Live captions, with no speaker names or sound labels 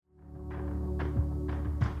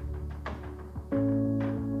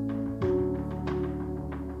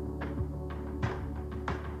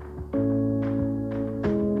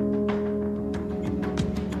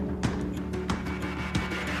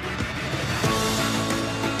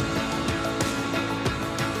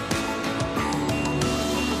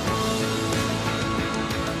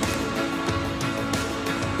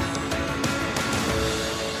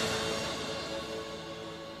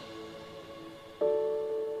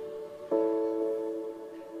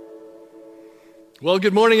Well,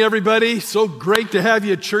 good morning, everybody. So great to have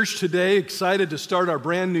you at church today. Excited to start our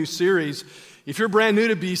brand new series. If you're brand new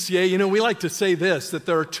to BCA, we like to say this, that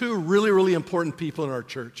there are two really, really important people in our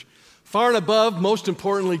church. Far and above, most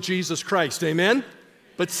importantly, Jesus Christ. Amen?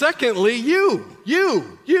 But secondly, you.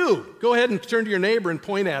 Go ahead and turn to your neighbor and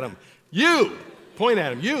point at him. You. Point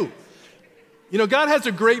at him. You. God has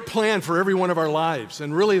a great plan for every one of our lives.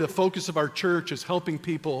 And really, the focus of our church is helping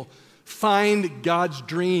people find God's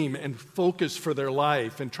dream and focus for their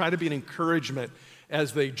life and try to be an encouragement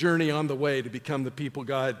as they journey on the way to become the people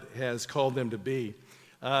God has called them to be.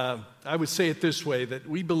 I would say it this way, that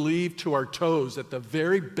we believe to our toes that the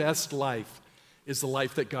very best life is the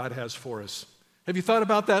life that God has for us. Have you thought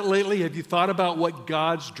about that lately? Have you thought about what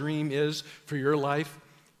God's dream is for your life?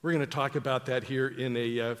 We're going to talk about that here in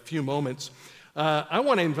a few moments. I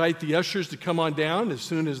want to invite the ushers to come on down as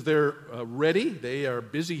soon as they're ready. They are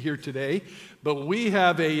busy here today, but we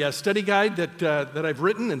have a study guide that I've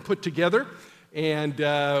written and put together,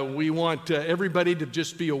 and we want everybody to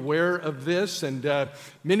just be aware of this. And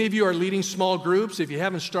many of you are leading small groups. If you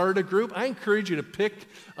haven't started a group, I encourage you to pick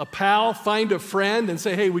a pal, find a friend, and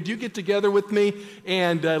say, hey, would you get together with me,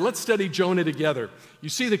 and let's study Jonah together. You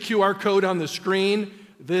see the QR code on the screen.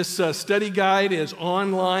 This study guide is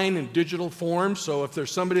online in digital form, so if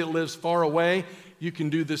there's somebody that lives far away, you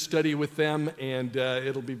can do this study with them, and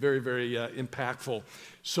it'll be very, very impactful.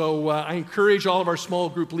 So I encourage all of our small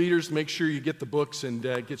group leaders to make sure you get the books and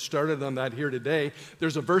get started on that here today.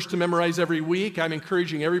 There's a verse to memorize every week. I'm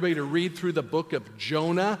encouraging everybody to read through the book of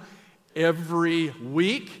Jonah every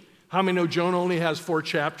week. How many know Jonah only has 4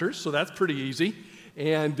 chapters, so that's pretty easy.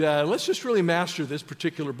 And let's just really master this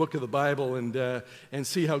particular book of the Bible and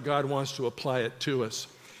see how God wants to apply it to us.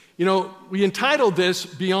 We entitled this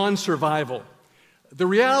Beyond Survival. The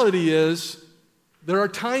reality is there are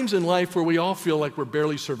times in life where we all feel like we're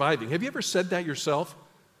barely surviving. Have you ever said that yourself?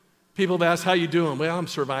 People have asked, how you doing? Well, I'm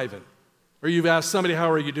surviving. Or you've asked somebody, how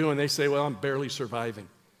are you doing? They say, well, I'm barely surviving.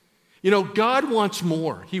 God wants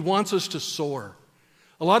more. He wants us to soar.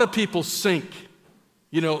 A lot of people sink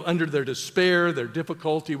under their despair, their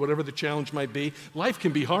difficulty, whatever the challenge might be. Life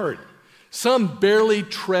can be hard. Some barely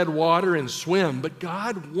tread water and swim, but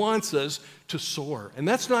God wants us to soar. And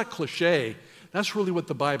that's not cliche. That's really what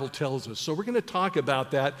the Bible tells us. So we're going to talk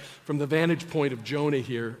about that from the vantage point of Jonah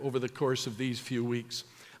here over the course of these few weeks.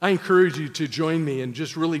 I encourage you to join me in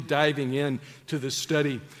just really diving in to this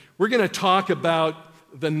study. We're going to talk about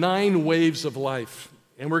the 9 waves of life.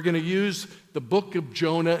 And we're going to use the book of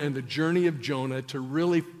Jonah and the journey of Jonah to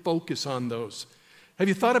really focus on those. Have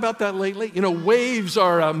you thought about that lately? Waves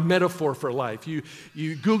are a metaphor for life. You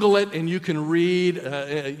Google it and you can read,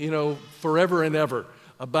 forever and ever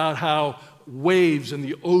about how waves in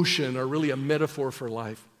the ocean are really a metaphor for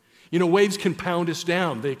life. Waves can pound us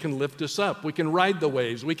down. They can lift us up. We can ride the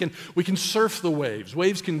waves. We can surf the waves.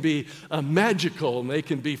 Waves can be magical, and they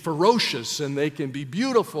can be ferocious, and they can be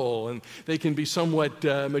beautiful, and they can be somewhat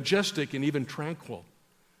majestic and even tranquil.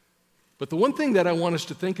 But the one thing that I want us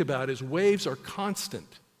to think about is waves are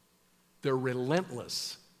constant. They're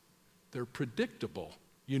relentless. They're predictable.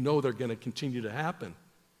 They're going to continue to happen.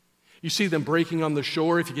 You see them breaking on the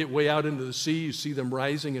shore. If you get way out into the sea, you see them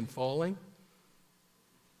rising and falling.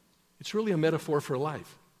 It's really a metaphor for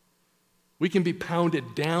life. We can be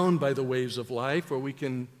pounded down by the waves of life, or we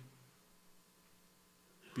can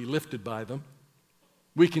be lifted by them.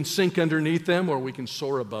 We can sink underneath them, or we can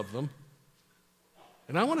soar above them.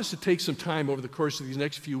 And I want us to take some time over the course of these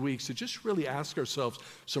next few weeks to just really ask ourselves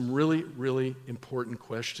some really, really important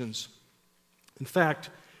questions. In fact,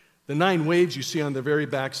 the 9 waves you see on the very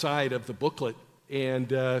back side of the booklet, and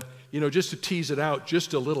just to tease it out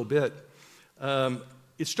just a little bit,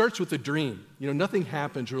 it starts with a dream. Nothing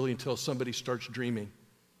happens really until somebody starts dreaming.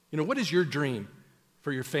 What is your dream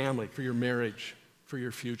for your family, for your marriage, for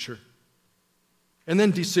your future? And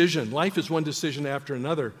then decision. Life is one decision after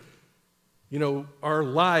another. Our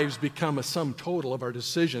lives become a sum total of our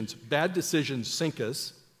decisions. Bad decisions sink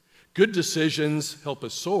us. Good decisions help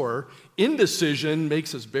us soar. Indecision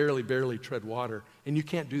makes us barely tread water. And you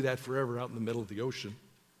can't do that forever out in the middle of the ocean.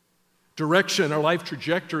 Direction, our life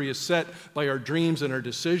trajectory is set by our dreams and our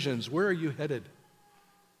decisions. Where are you headed?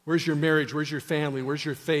 Where's your marriage? Where's your family? Where's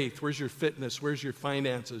your faith? Where's your fitness? Where's your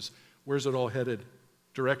finances? Where's it all headed?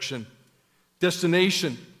 Direction.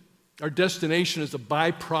 Destination. Our destination is a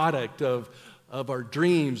byproduct of our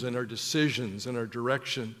dreams and our decisions and our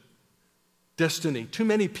direction. Destiny. Too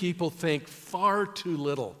many people think far too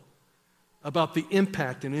little about the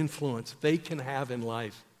impact and influence they can have in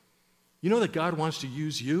life. You know that God wants to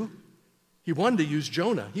use you? He wanted to use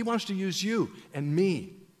Jonah. He wants to use you and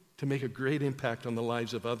me to make a great impact on the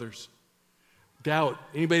lives of others. Doubt.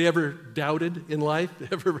 Anybody ever doubted in life?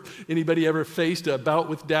 Anybody ever faced a bout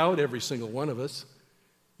with doubt? Every single one of us.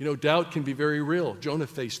 You know, doubt can be very real. Jonah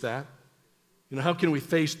faced that. You know, how can we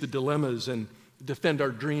face the dilemmas and defend our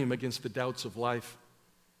dream against the doubts of life?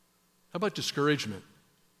 How about discouragement?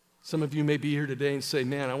 Some of you may be here today and say,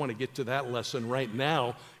 man, I want to get to that lesson right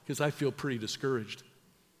now because I feel pretty discouraged.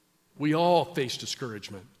 We all face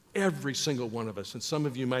discouragement, every single one of us, and some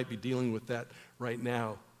of you might be dealing with that right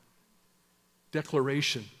now.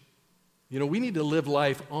 Declaration. You know, we need to live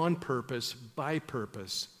life on purpose, by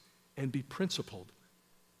purpose, and be principled.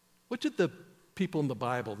 What did the people in the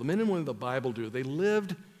Bible, the men and women of the Bible do? They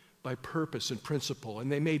lived by purpose and principle,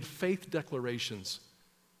 and they made faith declarations.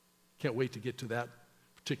 Can't wait to get to that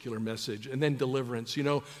particular message. And then deliverance. You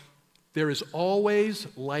know, there is always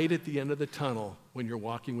light at the end of the tunnel when you're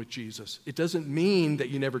walking with Jesus. It doesn't mean that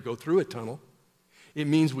you never go through a tunnel. It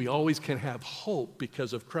means we always can have hope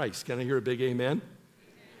because of Christ. Can I hear a big amen? Amen.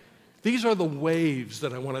 These are the waves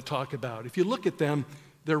that I want to talk about. If you look at them,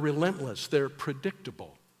 they're relentless. They're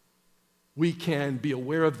predictable. We can be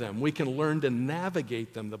aware of them. We can learn to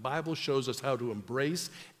navigate them. The Bible shows us how to embrace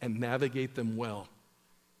and navigate them well.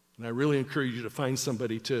 And I really encourage you to find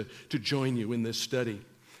somebody to join you in this study.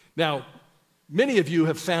 Now, many of you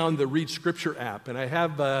have found the Read Scripture app, and I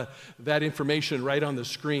have that information right on the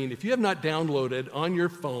screen. If you have not downloaded on your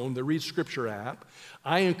phone the Read Scripture app,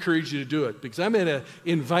 I encourage you to do it because I'm going to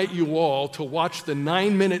invite you all to watch the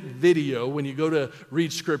 9-minute video when you go to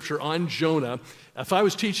Read Scripture on Jonah. If I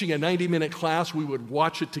was teaching a 90-minute class, we would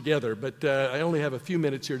watch it together, but I only have a few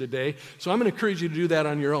minutes here today, so I'm going to encourage you to do that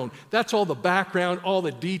on your own. That's all the background, all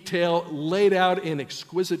the detail laid out in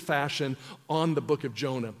exquisite fashion on the book of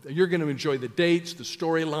Jonah. You're going to enjoy the dates, the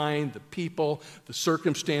storyline, the people, the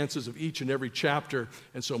circumstances of each and every chapter,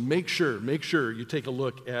 and so make sure you take a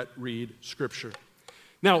look at Read Scripture.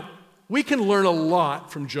 Now, we can learn a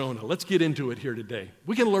lot from Jonah. Let's get into it here today.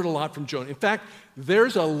 We can learn a lot from Jonah. In fact,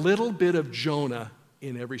 there's a little bit of Jonah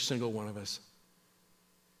in every single one of us.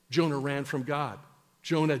 Jonah ran from God.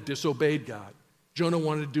 Jonah disobeyed God. Jonah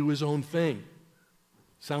wanted to do his own thing.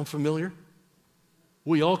 Sound familiar?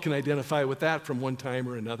 We all can identify with that from one time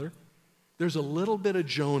or another. There's a little bit of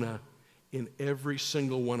Jonah in every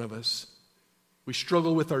single one of us. We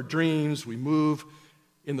struggle with our dreams. We move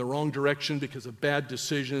in the wrong direction because of bad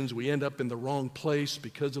decisions. We end up in the wrong place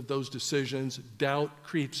because of those decisions. Doubt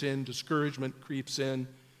creeps in, discouragement creeps in,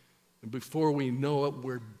 and before we know it,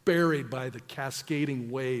 we're buried by the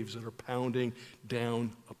cascading waves that are pounding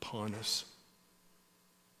down upon us.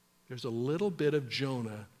 There's a little bit of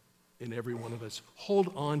Jonah in every one of us.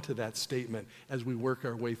 Hold on to that statement as we work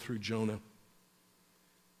our way through Jonah.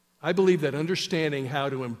 I believe that understanding how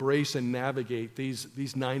to embrace and navigate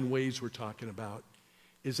these 9 ways we're talking about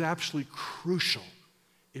is absolutely crucial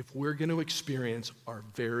if we're going to experience our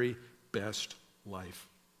very best life.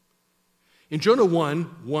 In Jonah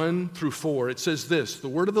 1 through 4, it says this: the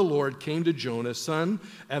word of the Lord came to Jonah, son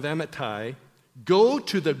of Amittai, go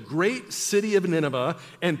to the great city of Nineveh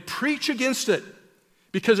and preach against it,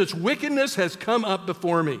 because its wickedness has come up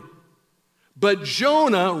before me. But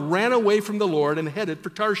Jonah ran away from the Lord and headed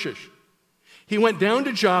for Tarshish. He went down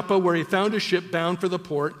to Joppa, where he found a ship bound for the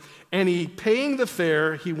port, and paying the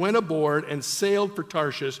fare, he went aboard and sailed for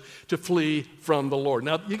Tarshish to flee from the Lord.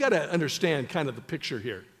 Now, you got to understand kind of the picture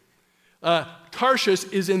here. Tarshish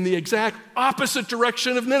is in the exact opposite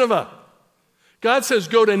direction of Nineveh. God says,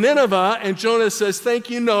 go to Nineveh, and Jonah says, thank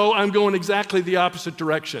you, no, I'm going exactly the opposite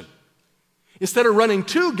direction. Instead of running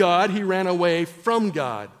to God, he ran away from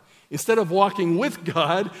God. Instead of walking with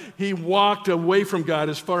God, he walked away from God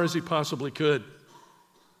as far as he possibly could.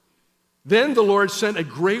 Then the Lord sent a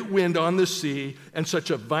great wind on the sea, and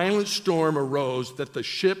such a violent storm arose that the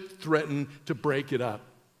ship threatened to break it up.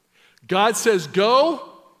 God says, go.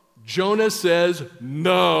 Jonah says,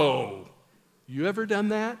 no. You ever done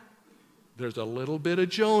that? There's a little bit of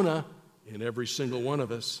Jonah in every single one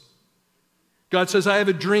of us. God says, I have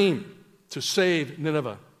a dream to save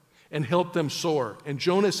Nineveh and help them soar. And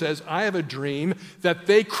Jonah says, I have a dream that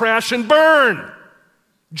they crash and burn.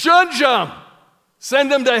 Judge them.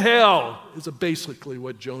 Send them to hell, is basically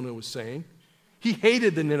what Jonah was saying. He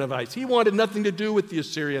hated the Ninevites. He wanted nothing to do with the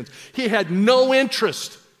Assyrians. He had no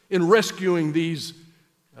interest in rescuing these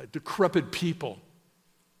decrepit people.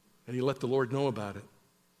 And he let the Lord know about it.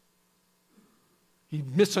 He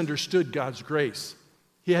misunderstood God's grace.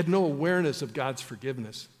 He had no awareness of God's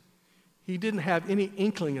forgiveness. He didn't have any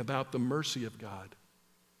inkling about the mercy of God.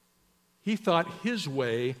 He thought his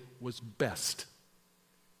way was best.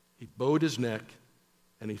 He bowed his neck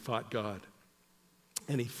and he fought God.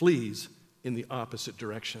 And he flees in the opposite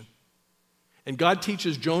direction. And God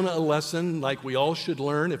teaches Jonah a lesson, like we all should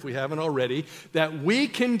learn if we haven't already, that we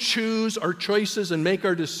can choose our choices and make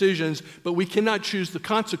our decisions, but we cannot choose the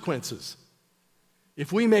consequences.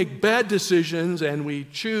 If we make bad decisions and we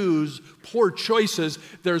choose poor choices,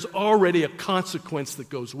 there's already a consequence that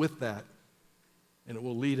goes with that, and it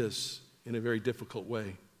will lead us in a very difficult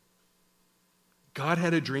way. God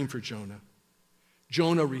had a dream for Jonah.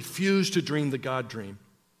 Jonah refused to dream the God dream,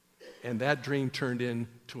 and that dream turned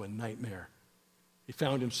into a nightmare. He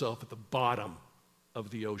found himself at the bottom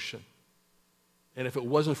of the ocean. And if it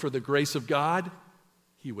wasn't for the grace of God,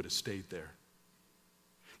 he would have stayed there.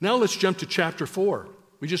 Now let's jump to chapter 4.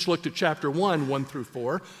 We just looked at chapter 1, 1 through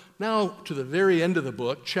 4. Now to the very end of the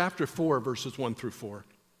book, chapter 4, verses 1 through 4.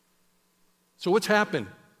 So what's happened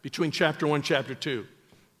between chapter 1 and chapter 2?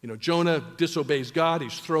 Jonah disobeys God.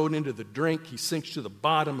 He's thrown into the drink. He sinks to the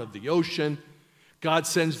bottom of the ocean. God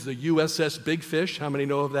sends the USS Big Fish. How many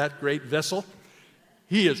know of that great vessel?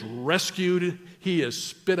 He is rescued. He is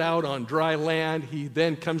spit out on dry land. He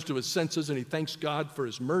then comes to his senses and he thanks God for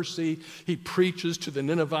his mercy. He preaches to the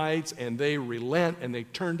Ninevites and they relent and they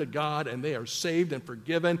turn to God and they are saved and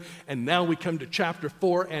forgiven. And now we come to chapter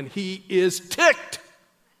 4 and he is ticked.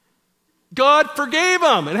 God forgave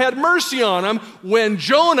him and had mercy on him when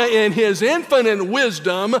Jonah, in his infinite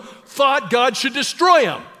wisdom, thought God should destroy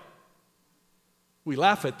him. We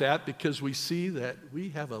laugh at that because we see that we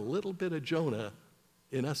have a little bit of Jonah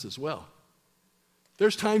in us as well.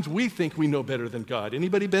 There's times we think we know better than God.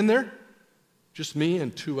 Anybody been there? Just me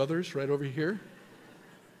and two others right over here.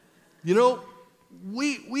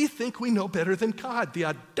 We think we know better than God. The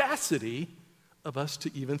audacity of us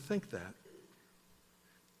to even think that.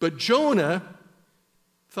 But Jonah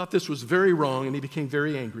thought this was very wrong and he became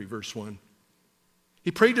very angry, verse 1.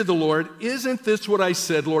 He prayed to the Lord, "Isn't this what I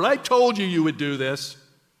said, Lord? I told you would do this.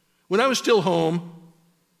 When I was still home,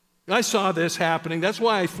 I saw this happening. That's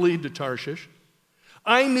why I fled to Tarshish.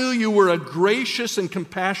 I knew you were a gracious and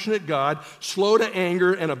compassionate God, slow to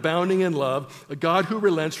anger and abounding in love, a God who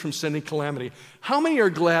relents from sending calamity." How many are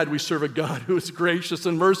glad we serve a God who is gracious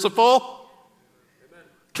and merciful? Amen.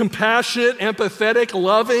 Compassionate, empathetic,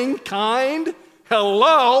 loving, kind?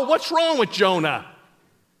 Hello, what's wrong with Jonah?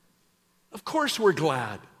 Of course we're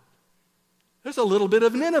glad. There's a little bit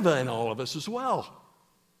of Nineveh in all of us as well.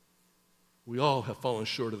 We all have fallen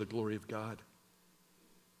short of the glory of God.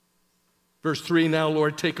 Verse 3, "Now,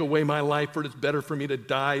 Lord, take away my life, for it is better for me to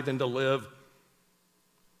die than to live."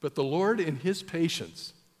 But the Lord, in his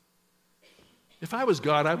patience, if I was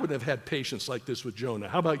God, I wouldn't have had patience like this with Jonah.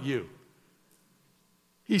 How about you?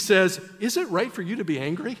 He says, "Is it right for you to be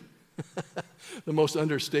angry?" The most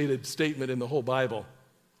understated statement in the whole Bible.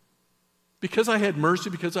 Because I had mercy,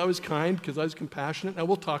 because I was kind, because I was compassionate. Now,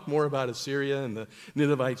 we'll talk more about Assyria and the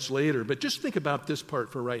Ninevites later, but just think about this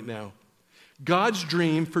part for right now. God's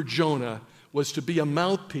dream for Jonah was to be a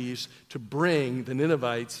mouthpiece to bring the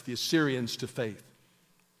Ninevites, the Assyrians, to faith.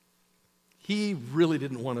 He really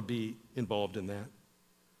didn't want to be involved in that.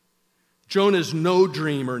 Jonah's no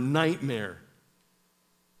dream or nightmare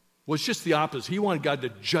was just the opposite. He wanted God to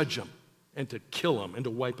judge him and to kill him and to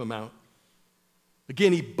wipe him out.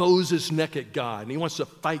 Again, he bows his neck at God, and he wants to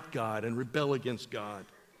fight God and rebel against God.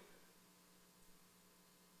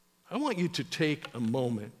 I want you to take a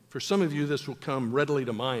moment. For some of you, this will come readily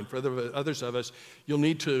to mind. For others of us, you'll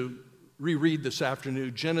need to reread this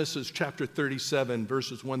afternoon Genesis chapter 37,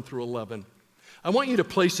 verses 1 through 11. I want you to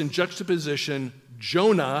place in juxtaposition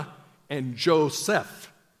Jonah and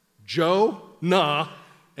Joseph. Jonah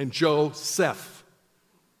and Joseph.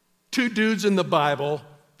 Two dudes in the Bible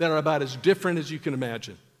that are about as different as you can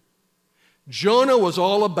imagine. Jonah was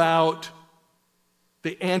all about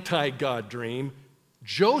the anti-God dream.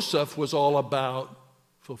 Joseph was all about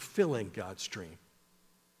fulfilling God's dream.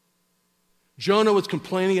 Jonah was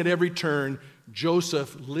complaining at every turn.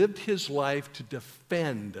 Joseph lived his life to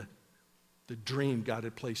defend the dream God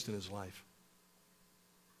had placed in his life.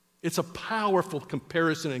 It's a powerful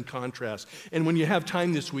comparison and contrast. And when you have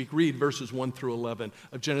time this week, read verses 1 through 11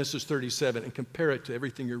 of Genesis 37 and compare it to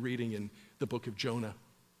everything you're reading in the book of Jonah.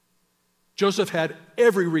 Joseph had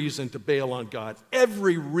every reason to bail on God,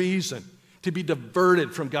 every reason to be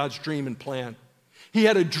diverted from God's dream and plan. He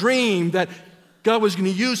had a dream that God was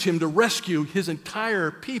going to use him to rescue his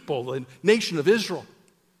entire people, the nation of Israel.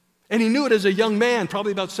 And he knew it as a young man,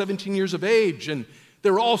 probably about 17 years of age, and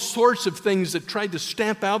there were all sorts of things that tried to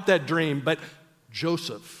stamp out that dream, but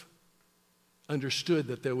Joseph understood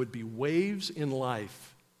that there would be waves in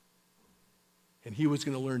life, and he was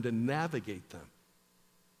going to learn to navigate them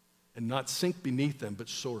and not sink beneath them, but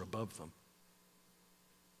soar above them.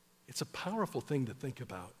 It's a powerful thing to think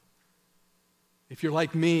about. If you're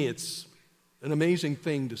like me, it's an amazing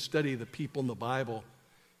thing to study the people in the Bible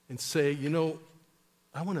and say,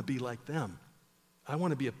 I want to be like them. I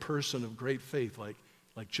want to be a person of great faith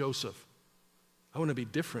like Joseph. I want to be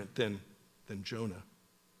different than Jonah.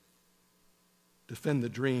 Defend the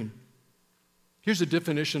dream. Here's a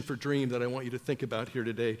definition for dream that I want you to think about here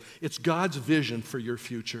today. It's God's vision for your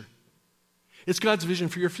future. It's God's vision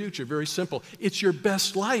for your future. Very simple. It's your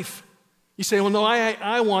best life. You say, well, no,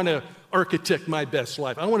 I want to architect my best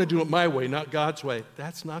life. I want to do it my way, not God's way.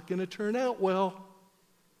 That's not going to turn out well.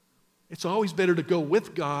 It's always better to go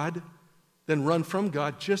with God than run from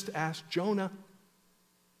God. Just ask Jonah.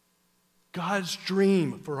 God's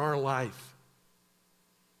dream for our life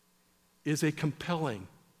is a compelling,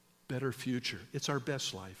 better future. It's our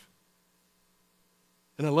best life.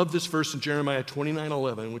 And I love this verse in Jeremiah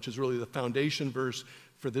 29:11, which is really the foundation verse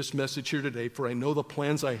for this message here today. For I know the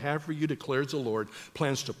plans I have for you, declares the Lord,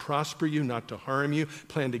 plans to prosper you, not to harm you,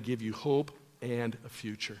 plan to give you hope and a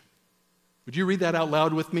future. Would you read that out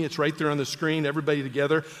loud with me? It's right there on the screen, everybody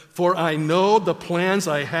together. For I know the plans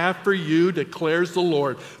I have for you, declares the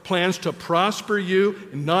Lord, plans to prosper you,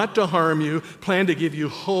 not to harm you, plan to give you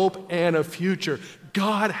hope and a future.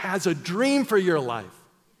 God has a dream for your life.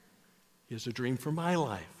 He has a dream for my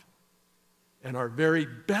life. And our very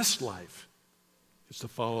best life is to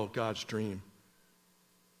follow God's dream.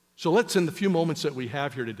 So let's, in the few moments that we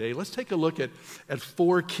have here today, let's take a look at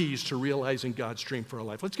 4 keys to realizing God's dream for our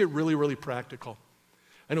life. Let's get really, really practical.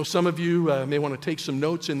 I know some of you may want to take some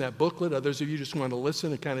notes in that booklet. Others of you just want to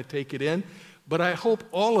listen and kind of take it in. But I hope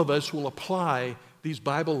all of us will apply these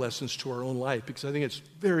Bible lessons to our own life because I think it's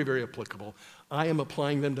very, very applicable. I am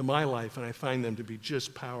applying them to my life, and I find them to be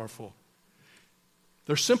just powerful.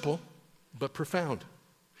 They're simple, but profound.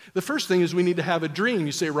 The first thing is we need to have a dream.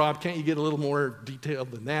 You say, Rob, can't you get a little more detailed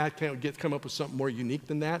than that? Can't we come up with something more unique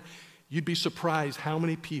than that? You'd be surprised how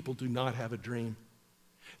many people do not have a dream.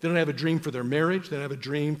 They don't have a dream for their marriage. They don't have a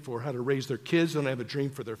dream for how to raise their kids. They don't have a dream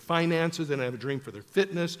for their finances. They don't have a dream for their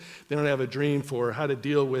fitness. They don't have a dream for how to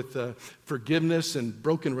deal with forgiveness and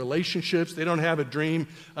broken relationships. They don't have a dream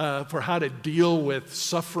for how to deal with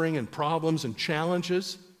suffering and problems and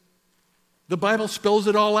challenges. The Bible spells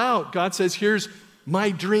it all out. God says, here's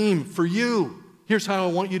my dream for you. Here's how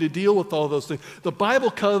I want you to deal with all those things. The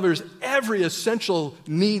Bible covers every essential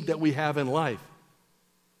need that we have in life.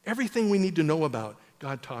 Everything we need to know about,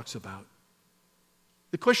 God talks about.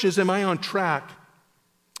 The question is, am I on track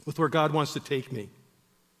with where God wants to take me?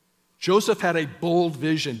 Joseph had a bold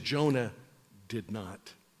vision. Jonah did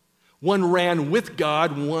not. One ran with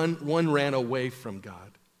God, one ran away from God.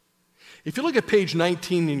 If you look at page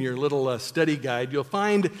 19 in your little study guide, you'll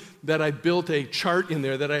find that I built a chart in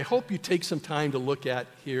there that I hope you take some time to look at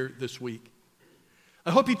here this week.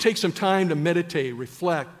 I hope you take some time to meditate,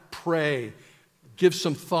 reflect, pray, give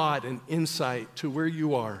some thought and insight to where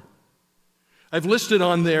you are. I've listed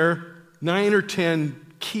on there 9 or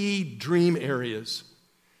 10 key dream areas.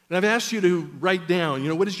 And I've asked you to write down,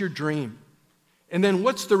 what is your dream? And then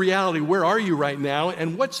what's the reality? Where are you right now?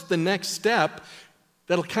 And what's the next step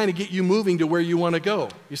that'll kind of get you moving to where you want to go?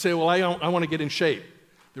 You say, well, I want to get in shape.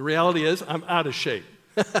 The reality is I'm out of shape.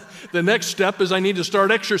 The next step is I need to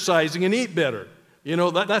start exercising and eat better.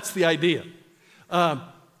 That's the idea.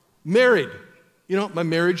 Married. My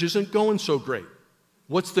marriage isn't going so great.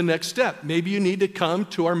 What's the next step? Maybe you need to come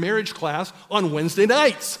to our marriage class on Wednesday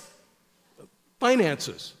nights.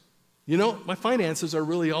 Finances. My finances are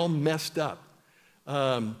really all messed up.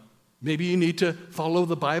 Maybe you need to follow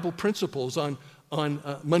the Bible principles on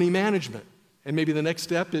money management. And maybe the next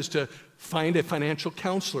step is to find a financial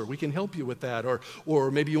counselor. We can help you with that.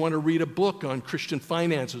 Or maybe you want to read a book on Christian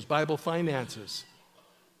finances, Bible finances.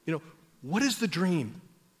 What is the dream?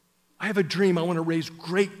 I have a dream. I want to raise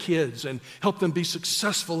great kids and help them be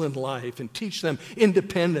successful in life and teach them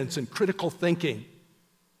independence and critical thinking.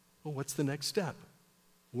 Well, what's the next step?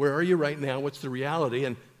 Where are you right now? What's the reality?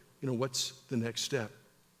 And, what's the next step?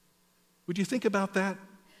 Would you think about that?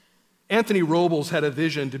 Anthony Robles had a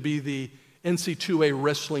vision to be the NC2A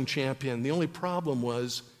wrestling champion. The only problem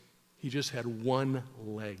was he just had one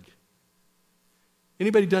leg.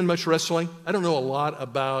 Anybody done much wrestling? I don't know a lot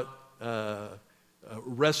about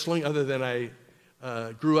wrestling other than I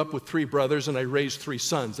grew up with 3 brothers and I raised 3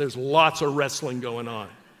 sons. There's lots of wrestling going on.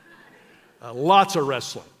 Lots of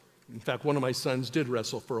wrestling. In fact, one of my sons did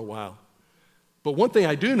wrestle for a while. But one thing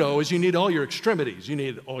I do know is you need all your extremities. You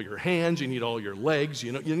need all your hands. You need all your legs.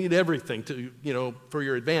 You need everything for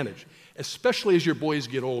your advantage, especially as your boys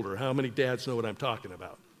get older. How many dads know what I'm talking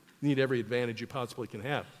about? You need every advantage you possibly can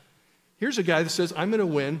have. Here's a guy that says, I'm going to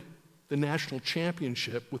win the national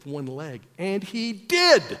championship with one leg. And he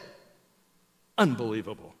did.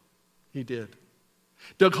 Unbelievable. He did.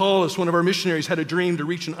 Doug Hollis, one of our missionaries, had a dream to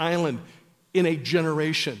reach an island in a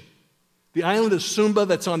generation. The island of Sumba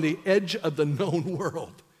that's on the edge of the known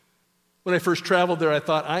world. When I first traveled there, I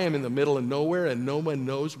thought, I am in the middle of nowhere and no one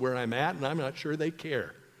knows where I'm at, and I'm not sure they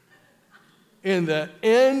care. In the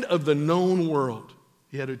end of the known world,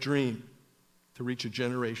 he had a dream to reach a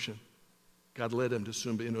generation. God led him to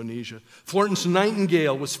Sumba, Indonesia. Florence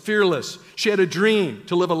Nightingale was fearless. She had a dream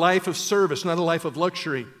to live a life of service, not a life of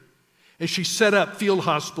luxury. And she set up field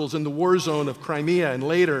hospitals in the war zone of Crimea and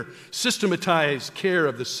later systematized care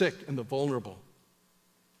of the sick and the vulnerable.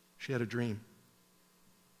 She had a dream.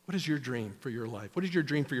 What is your dream for your life? What is your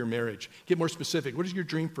dream for your marriage? Get more specific. What is your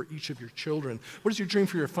dream for each of your children? What is your dream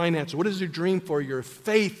for your finances? What is your dream for your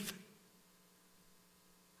faith?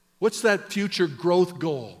 What's that future growth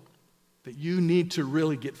goal that you need to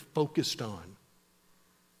really get focused on?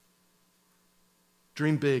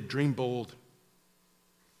 Dream big, dream bold.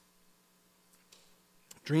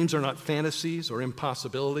 Dreams are not fantasies or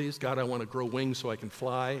impossibilities. God, I want to grow wings so I can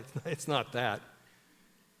fly. It's not that.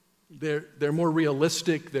 They're more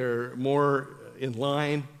realistic. They're more in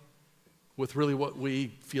line with really what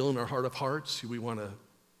we feel in our heart of hearts. We want to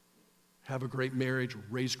have a great marriage,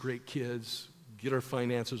 raise great kids, get our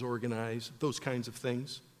finances organized, those kinds of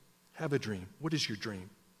things. Have a dream. What is your dream?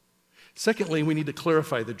 Secondly, we need to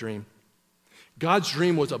clarify the dream. God's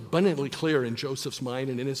dream was abundantly clear in Joseph's mind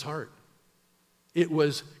and in his heart. It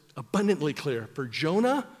was abundantly clear. For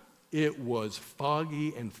Jonah, it was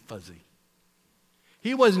foggy and fuzzy.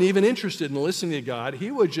 He wasn't even interested in listening to God.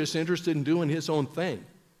 He was just interested in doing his own thing.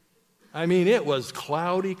 I mean, it was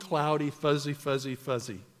cloudy, cloudy, fuzzy, fuzzy,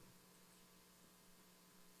 fuzzy.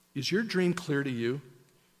 Is your dream clear to you?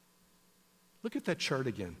 Look at that chart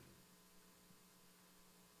again.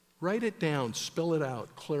 Write it down, spell it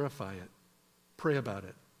out, clarify it, pray about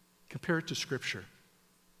it, compare it to Scripture.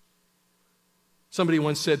 Somebody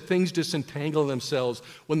once said, things disentangle themselves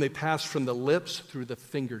when they pass from the lips through the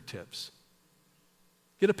fingertips.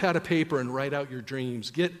 Get a pad of paper and write out your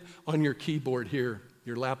dreams. Get on your keyboard here,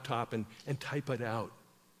 your laptop, and type it out.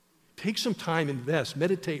 Take some time, invest,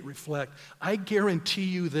 meditate, reflect. I guarantee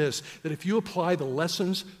you this, that if you apply the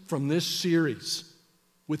lessons from this series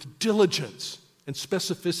with diligence and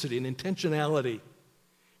specificity and intentionality,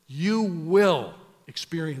 you will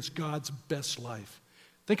experience God's best life.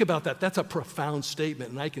 Think about that. That's a profound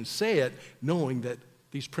statement, and I can say it knowing that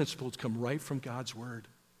these principles come right from God's Word.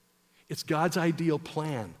 It's God's ideal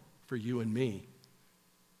plan for you and me.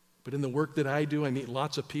 But in the work that I do, I meet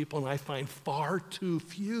lots of people, and I find far too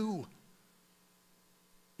few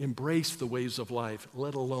embrace the ways of life,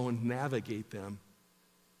 let alone navigate them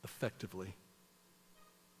effectively.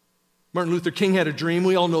 Martin Luther King had a dream.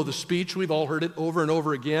 We all know the speech. We've all heard it over and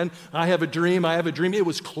over again. I have a dream. I have a dream. It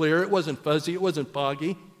was clear. It wasn't fuzzy. It wasn't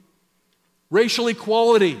foggy. Racial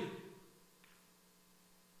equality.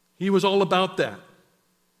 He was all about that.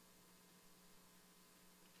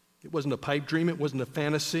 It wasn't a pipe dream. It wasn't a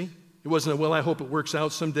fantasy. It wasn't a, well, I hope it works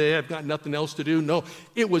out someday. I've got nothing else to do. No,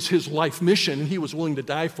 it was his life mission, and he was willing to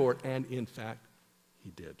die for it. And in fact,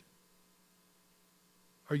 he did.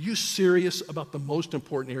 Are you serious about the most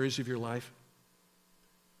important areas of your life?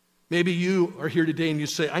 Maybe you are here today and you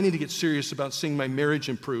say, I need to get serious about seeing my marriage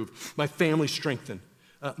improve, my family strengthened,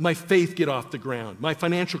 my faith get off the ground, my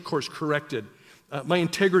financial course corrected, my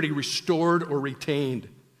integrity restored or retained,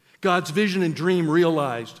 God's vision and dream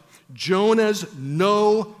realized, Jonah's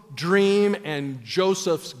no dream and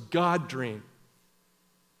Joseph's God dream.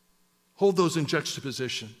 Hold those in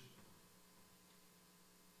juxtaposition.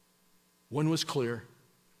 One was clear.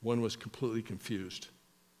 One was completely confused.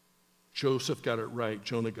 Joseph got it right.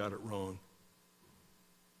 Jonah got it wrong.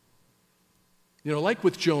 You know, like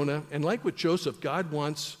with Jonah and like with Joseph, God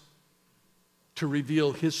wants to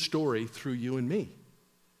reveal his story through you and me.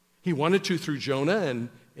 He wanted to through Jonah, and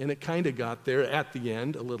it kind of got there at the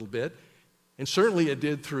end a little bit. And certainly it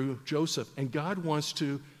did through Joseph. And God wants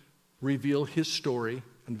to reveal his story,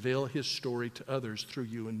 unveil his story to others through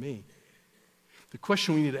you and me. The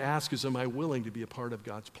question we need to ask is, am I willing to be a part of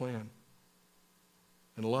God's plan?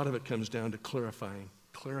 And a lot of it comes down to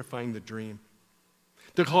clarifying the dream.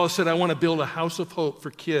 Doug Hollis said, I want to build a house of hope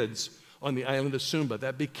for kids on the island of Sumba.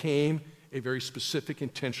 That became a very specific,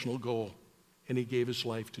 intentional goal, and he gave his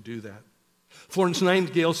life to do that. Florence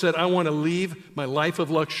Nightingale said, I want to leave my life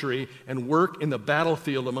of luxury and work in the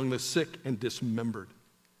battlefield among the sick and dismembered.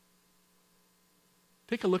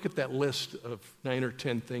 Take a look at that list of 9 or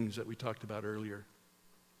 10 things that we talked about earlier.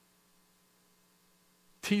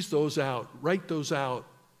 Tease those out. Write those out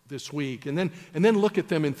this week. And then look at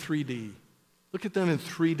them in 3D. Look at them in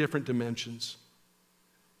 3 different dimensions.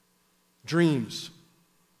 Dreams.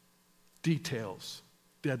 details,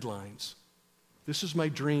 deadlines. This is my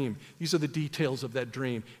dream. These are the details of that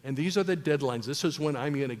dream. And these are the deadlines. This is when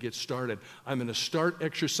I'm going to get started. I'm going to start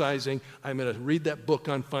exercising. I'm going to read that book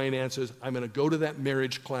on finances. I'm going to go to that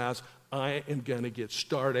marriage class. I am going to get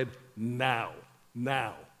started now.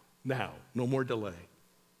 Now. No more delay.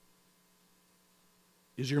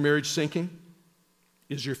 Is your marriage sinking?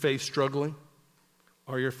 Is your faith struggling?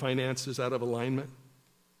 Are your finances out of alignment?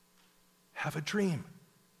 Have a dream.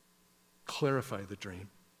 Clarify the dream.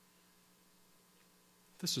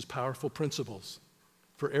 This is powerful principles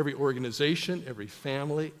for every organization, every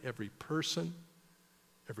family, every person,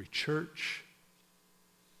 every church,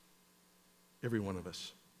 every one of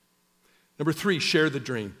us. Number 3, share the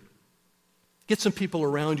dream. Get some people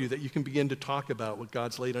around you that you can begin to talk about what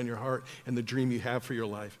God's laid on your heart and the dream you have for your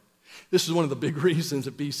life. This is one of the big reasons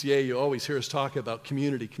at BCA you always hear us talk about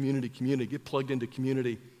community. Get plugged into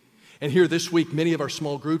community. And here this week, many of our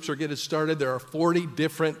small groups are getting started. There are 40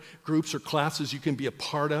 different groups or classes you can be a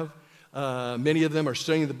part of. Many of them are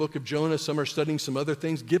studying the book of Jonah. Some are studying some other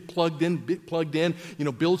things. Get plugged in.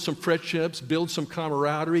 Build some friendships, build some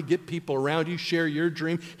camaraderie, get people around you, share your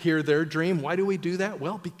dream, hear their dream. Why do we do that?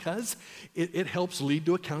 Well, because it helps lead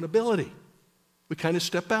to accountability. We kind of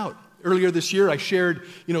step out. Earlier this year, I shared,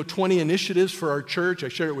 20 initiatives for our church. I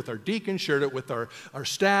shared it with our deacons, shared it with our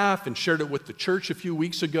staff, and shared it with the church a few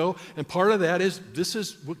weeks ago. And part of that is, this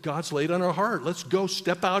is what God's laid on our heart. Let's go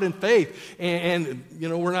step out in faith. And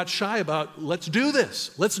we're not shy about, let's do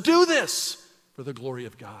this. Let's do this for the glory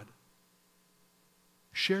of God.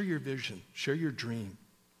 Share your vision. Share your dream.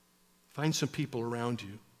 Find some people around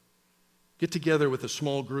you. Get together with a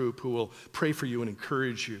small group who will pray for you and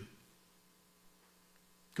encourage you.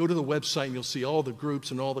 Go to the website and you'll see all the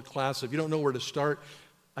groups and all the classes. If you don't know where to start,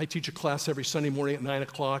 I teach a class every Sunday morning at 9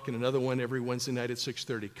 o'clock and another one every Wednesday night at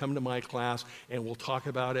 6:30. Come to my class and we'll talk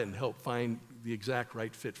about it and help find the exact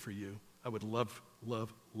right fit for you. I would love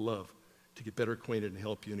to get better acquainted and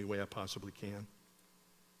help you any way I possibly can.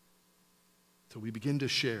 So we begin to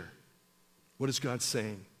share. What is God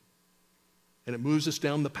saying? And it moves us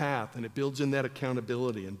down the path and it builds in that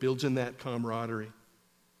accountability and builds in that camaraderie.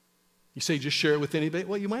 You say, just share it with anybody?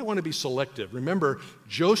 Well, you might want to be selective. Remember,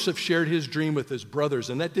 Joseph shared his dream with his brothers,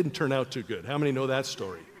 and that didn't turn out too good. How many know that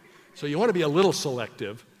story? So you want to be a little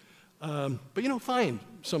selective. But, find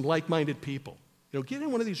some like-minded people. Get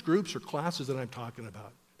in one of these groups or classes that I'm talking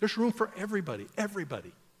about. There's room for everybody. If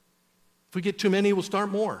we get too many, we'll start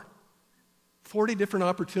more. 40 different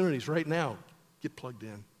opportunities right now. Get plugged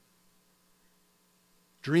in.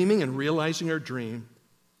 Dreaming and realizing our dream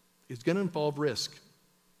is going to involve risk.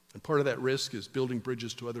 And part of that risk is building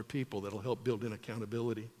bridges to other people that'll help build in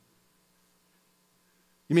accountability.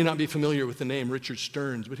 You may not be familiar with the name Richard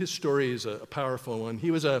Stearns, but his story is a powerful one.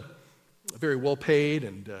 He was a very well-paid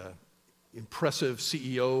and impressive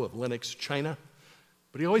CEO of Lennox China,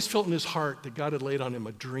 but he always felt in his heart that God had laid on him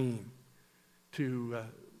a dream to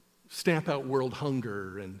stamp out world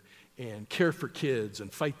hunger and care for kids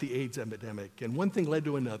and fight the AIDS epidemic. And one thing led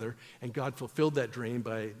to another, and God fulfilled that dream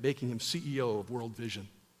by making him CEO of World Vision.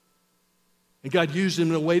 And God used him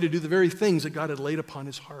in a way to do the very things that God had laid upon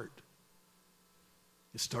his heart.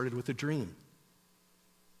 It started with a dream.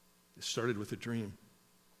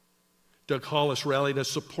 Doug Hollis rallied a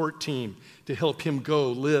support team to help him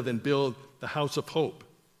go live and build the House of Hope.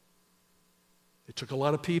 It took a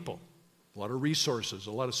lot of people, a lot of resources,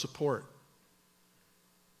 a lot of support.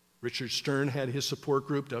 Richard Stern had his support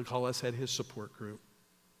group. Doug Hollis had his support group.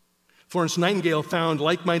 Florence Nightingale found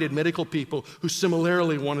like-minded medical people who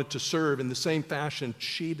similarly wanted to serve in the same fashion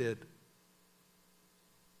she did.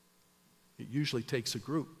 It usually takes a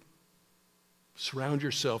group. Surround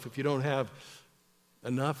yourself. If you don't have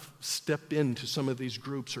enough, step into some of these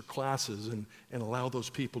groups or classes and allow those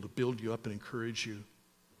people to build you up and encourage you.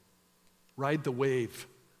 Ride the wave,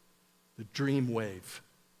 the dream wave.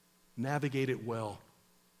 Navigate it well.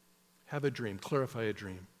 Have a dream, clarify a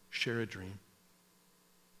dream, share a dream.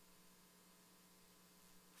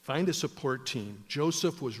 Find a support team.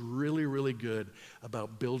 Joseph was really, really good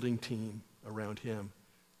about building team around him.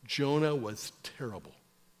 Jonah was terrible.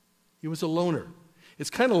 He was a loner. It's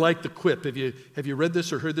kind of like the quip. Have you read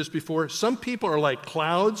this or heard this before? Some people are like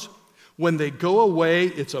clouds. When they go away,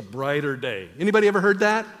 it's a brighter day. Anybody ever heard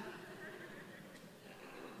that?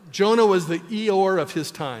 Jonah was the Eeyore of his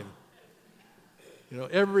time.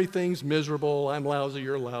 Everything's miserable. I'm lousy,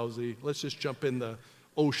 you're lousy. Let's just jump in the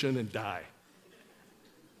ocean and die.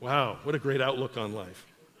 Wow, what a great outlook on life.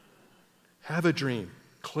 Have a dream,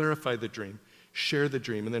 clarify the dream, share the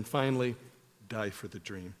dream, and then finally, die for the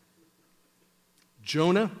dream.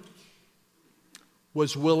 Jonah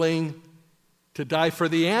was willing to die for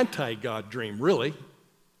the anti-God dream, really.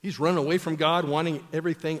 He's running away from God, wanting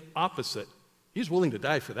everything opposite. He's willing to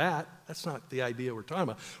die for that. That's not the idea we're talking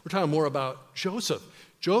about. We're talking more about Joseph.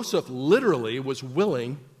 Joseph literally was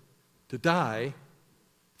willing to die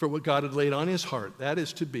for what God had laid on his heart. That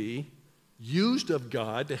is to be used of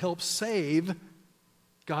God to help save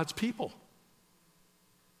God's people.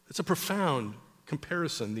 It's a profound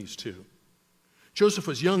comparison, these two. Joseph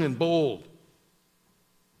was young and bold.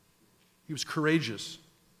 He was courageous.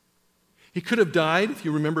 He could have died, if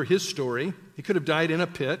you remember his story, he could have died in a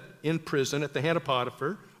pit, in prison, at the hand of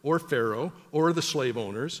Potiphar, or Pharaoh, or the slave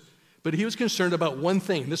owners. But he was concerned about one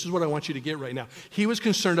thing. This is what I want you to get right now. He was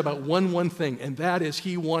concerned about one thing, and that is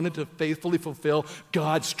he wanted to faithfully fulfill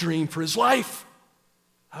God's dream for his life.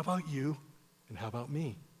 How about you, and how about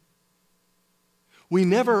me? We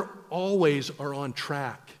never always are on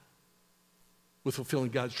track with fulfilling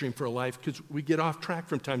God's dream for a life because we get off track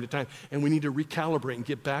from time to time, and we need to recalibrate and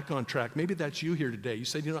get back on track. Maybe that's you here today. You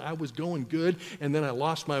said, I was going good, and then I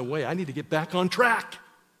lost my way. I need to get back on track.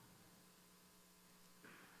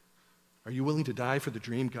 Are you willing to die for the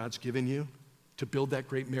dream God's given you? To build that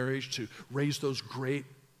great marriage, to raise those great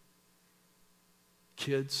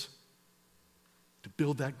kids, to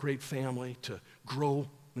build that great family, to grow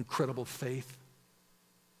incredible faith?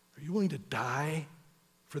 Are you willing to die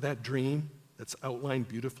for that dream that's outlined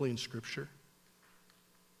beautifully in Scripture?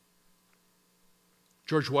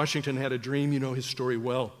 George Washington had a dream. You know his story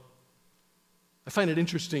well. I find it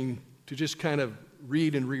interesting to just kind of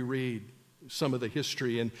read and reread some of the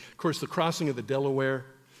history. And, of course, the crossing of the Delaware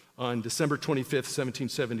on December 25th,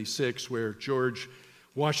 1776, where George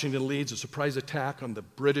Washington leads a surprise attack on the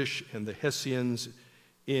British and the Hessians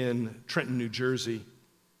in Trenton, New Jersey,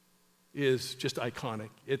 is just iconic.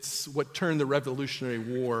 It's what turned the Revolutionary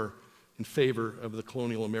War in favor of the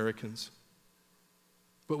colonial Americans.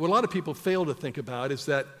 But what a lot of people fail to think about is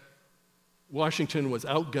that Washington was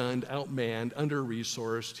outgunned, outmanned,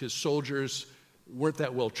 under-resourced. His soldiers weren't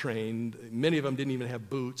that well trained. Many of them didn't even have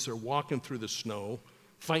boots. They're walking through the snow,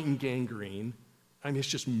 fighting gangrene. I mean, it's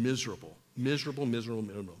just miserable. Miserable.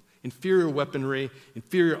 Inferior weaponry,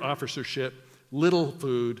 inferior officership, little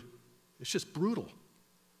food. It's just brutal.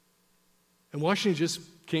 And Washington just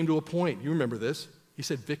came to a point. You remember this. He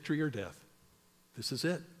said, victory or death. This is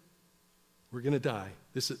it. We're going to die.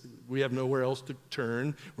 We have nowhere else to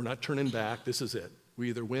turn. We're not turning back. This is it. We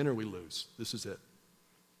either win or we lose. This is it.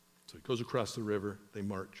 So he goes across the river. They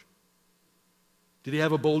march. Did he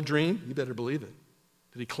have a bold dream? You better believe it.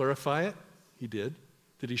 Did he clarify it? He did.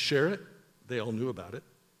 Did he share it? They all knew about it.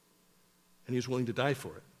 And he was willing to die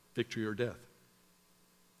for it, victory or death.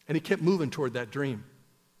 And he kept moving toward that dream.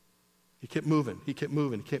 He kept moving.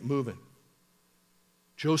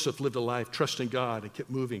 Joseph lived a life trusting God and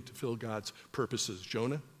kept moving to fulfill God's purposes.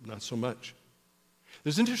 Jonah, not so much.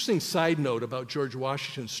 There's an interesting side note about George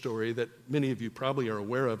Washington's story that many of you probably are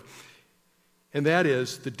aware of, and that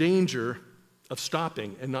is the danger of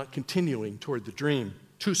stopping and not continuing toward the dream.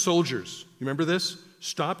 2 soldiers, you remember this?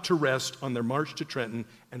 Stopped to rest on their march to Trenton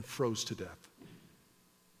and froze to death.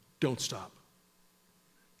 Don't stop.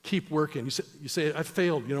 Keep working. You say, I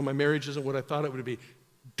failed. My marriage isn't what I thought it would be.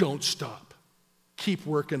 Don't stop. Keep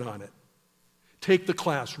working on it. Take the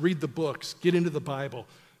class, read the books, get into the Bible,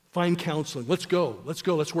 find counseling. Let's go.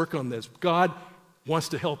 Let's work on this. God wants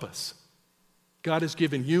to help us. God has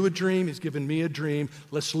given you a dream. He's given me a dream.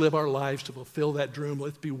 Let's live our lives to fulfill that dream.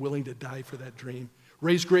 Let's be willing to die for that dream.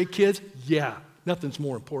 Raise great kids? Yeah, nothing's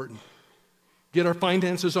more important. Get our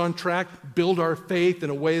finances on track, build our faith in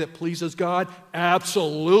a way that pleases God?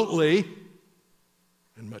 Absolutely.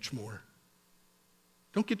 And much more.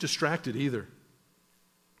 Don't get distracted either.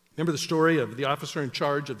 Remember the story of the officer in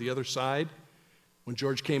charge of the other side? When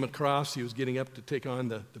George came across, he was getting up to take on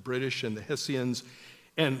the British and the Hessians.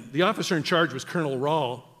 And the officer in charge was Colonel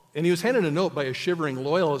Rahl. And he was handed a note by a shivering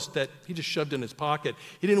loyalist that he just shoved in his pocket.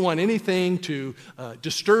 He didn't want anything to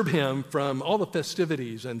disturb him from all the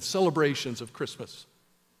festivities and celebrations of Christmas.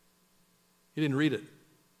 He didn't read it.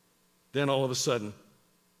 Then all of a sudden,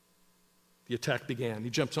 the attack began. He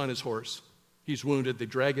jumps on his horse. He's wounded. They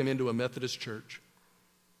drag him into a Methodist church.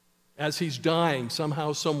 As he's dying,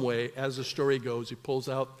 somehow, some way, as the story goes, he pulls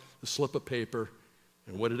out the slip of paper.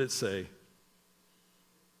 And what did it say?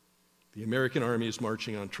 The American army is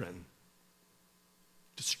marching on Trenton.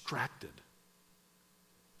 Distracted.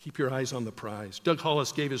 Keep your eyes on the prize. Doug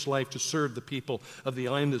Hollis gave his life to serve the people of the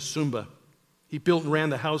island of Sumba. He built and ran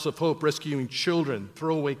the House of Hope, rescuing children,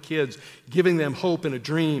 throwaway kids, giving them hope and a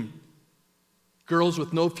dream. Girls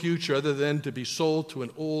with no future other than to be sold to an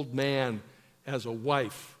old man as a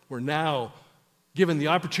wife were now given the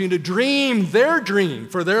opportunity to dream their dream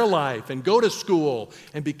for their life and go to school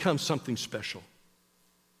and become something special.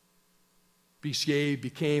 BCA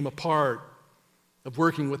became a part of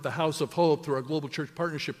working with the House of Hope through our Global Church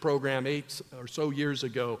Partnership Program 8 or so years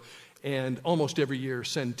ago. And almost every year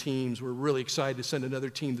send teams. We're really excited to send another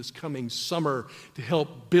team this coming summer to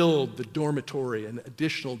help build the dormitory, an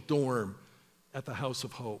additional dorm at the House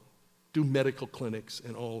of Hope, do medical clinics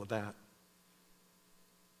and all of that.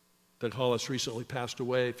 Doug Hollis recently passed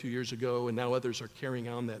away a few years ago, and now others are carrying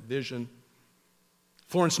on that vision.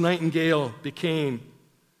 Florence Nightingale became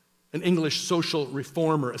an English social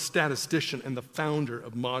reformer, a statistician, and the founder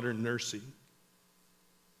of modern nursing.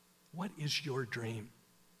 What is your dream?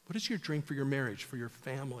 What is your dream for your marriage, for your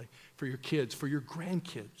family, for your kids, for your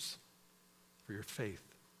grandkids, for your faith,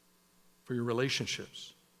 for your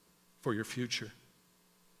relationships, for your future?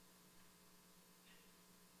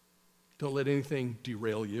 Don't let anything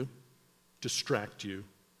derail you, distract you,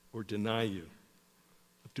 or deny you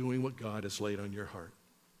of doing what God has laid on your heart.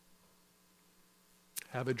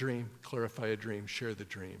 Have a dream, clarify a dream, share the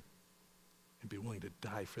dream, and be willing to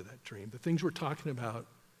die for that dream. The things we're talking about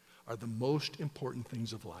are the most important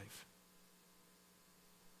things of life.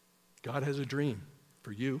 God has a dream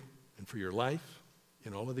for you and for your life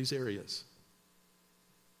in all of these areas.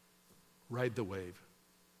 Ride the wave.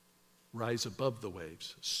 Rise above the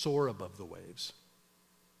waves. Soar above the waves.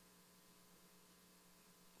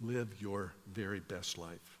 Live your very best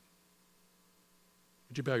life.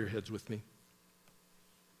 Would you bow your heads with me?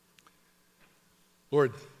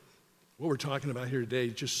 Lord, what we're talking about here today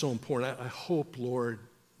is just so important. I hope, Lord,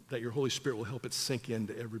 that your Holy Spirit will help it sink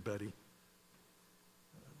into everybody.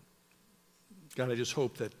 God, I just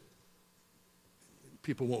hope that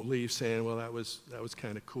people won't leave saying, well, that was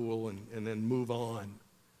kind of cool, and then move on.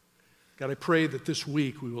 God, I pray that this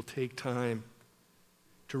week we will take time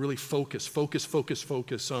to really focus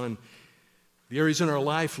on the areas in our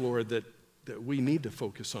life, Lord, that we need to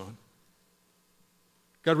focus on.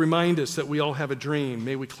 God, remind us that we all have a dream.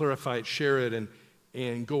 May we clarify it, share it,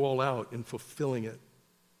 and go all out in fulfilling it.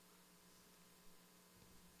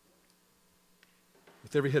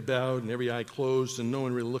 With every head bowed and every eye closed and no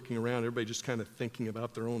one really looking around, everybody just kind of thinking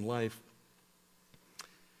about their own life.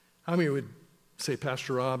 How many would say,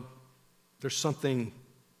 Pastor Rob, there's something,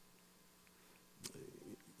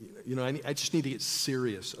 I just need to get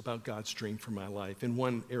serious about God's dream for my life in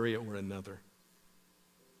one area or another.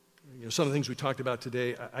 Some of the things we talked about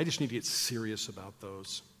today, I just need to get serious about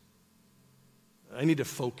those. I need to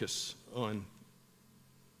focus on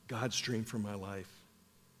God's dream for my life.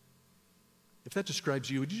 If that describes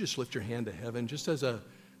you, would you just lift your hand to heaven just as a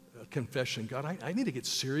confession? God, I need to get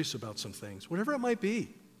serious about some things, whatever it might be.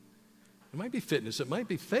 It might be fitness. It might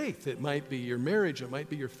be faith. It might be your marriage. It might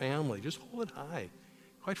be your family. Just hold it high.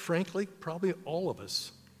 Quite frankly, probably all of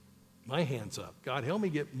us. My hand's up. God, help me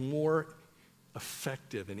get more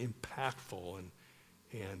effective and impactful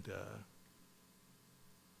and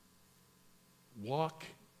walk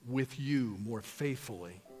with you more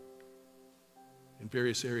faithfully in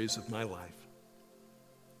various areas of my life.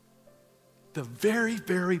 The very,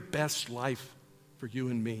 very best life for you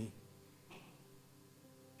and me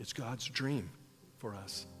is God's dream for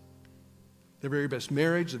us. The very best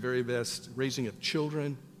marriage, the very best raising of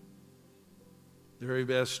children, the very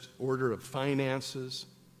best order of finances,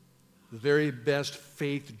 the very best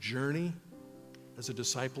faith journey as a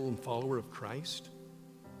disciple and follower of Christ.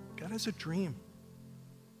 God has a dream.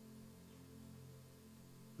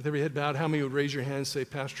 With every head bowed, how many would raise your hand and say,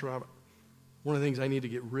 Pastor Rob, one of the things I need to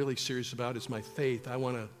get really serious about is my faith. I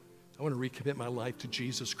want to recommit my life to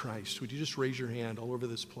Jesus Christ. Would you just raise your hand all over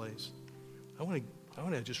this place? I want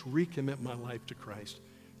to just recommit my life to Christ.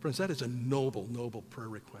 Friends, that is a noble, noble prayer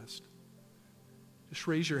request. Just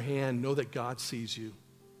raise your hand. Know that God sees you.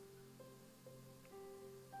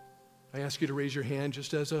 I ask you to raise your hand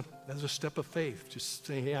just as a step of faith. Just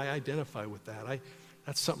saying, hey, I identify with that.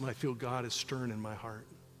 That's something I feel God is stirring in my heart.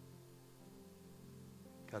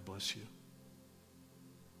 God bless you.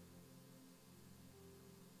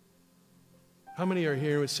 How many are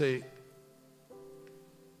here and would say,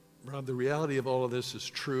 Rob, the reality of all of this is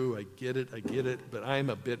true. I get it, but I'm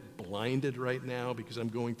a bit blinded right now because I'm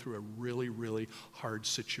going through a really, really hard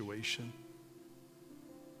situation.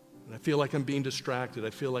 And I feel like I'm being distracted. I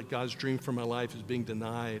feel like God's dream for my life is being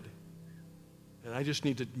denied. And I just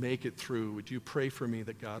need to make it through. Would you pray for me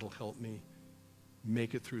that God will help me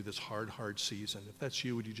make it through this hard, hard season? If that's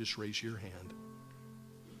you, would you just raise your hand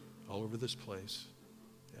all over this place?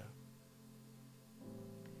 Yeah.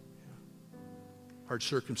 Hard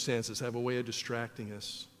circumstances have a way of distracting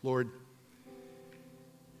us. Lord,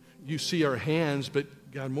 you see our hands, but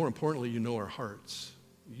God, more importantly, you know our hearts.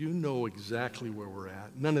 You know exactly where we're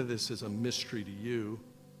at. None of this is a mystery to you.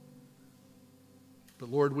 But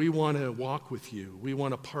Lord, we want to walk with you. We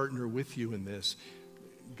want to partner with you in this.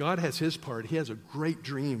 God has his part. He has a great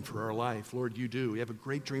dream for our life. Lord, you do. You have a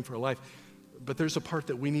great dream for our life. But there's a part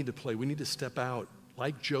that we need to play. We need to step out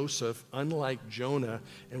like Joseph, unlike Jonah,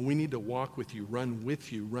 and we need to walk with you,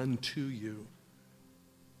 run to you.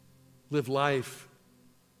 Live life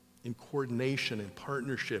in coordination and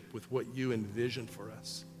partnership with what you envision for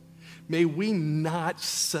us. May we not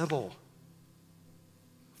settle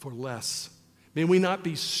for less. May we not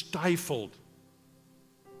be stifled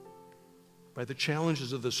by the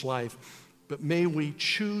challenges of this life, but may we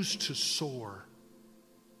choose to soar.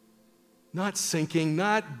 Not sinking,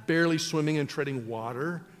 not barely swimming and treading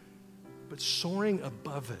water, but soaring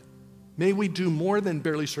above it. May we do more than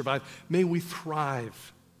barely survive. May we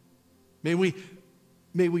thrive. May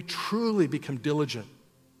we truly become diligent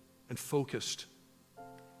and focused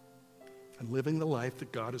on living the life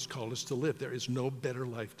that God has called us to live. There is no better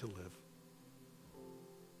life to live.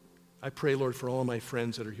 I pray, Lord, for all my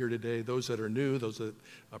friends that are here today, those that are new, those that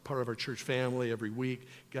are part of our church family every week.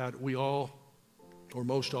 God, we all, or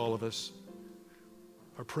most all of us,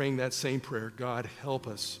 are praying that same prayer. God, help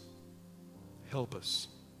us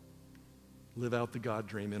live out the God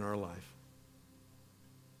dream in our life.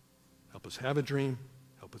 Help us have a dream,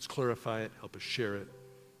 help us clarify it, help us share it,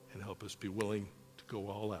 and help us be willing to go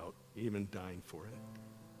all out, even dying for it.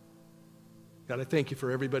 God, I thank you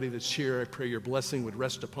for everybody that's here. I pray your blessing would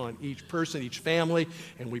rest upon each person, each family,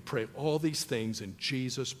 and we pray all these things in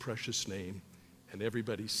Jesus' precious name. And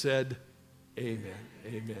everybody said, amen,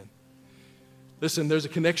 amen. Listen, there's a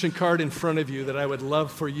connection card in front of you that I would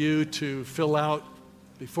love for you to fill out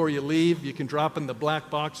before you leave. You can drop in the black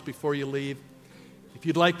box before you leave. If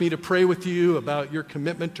you'd like me to pray with you about your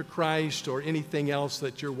commitment to Christ or anything else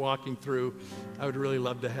that you're walking through, I would really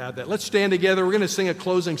love to have that. Let's stand together. We're going to sing a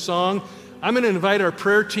closing song. I'm going to invite our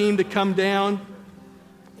prayer team to come down.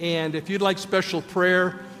 And if you'd like special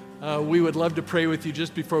prayer, we would love to pray with you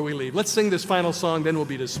just before we leave. Let's sing this final song, then we'll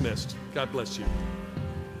be dismissed. God bless you.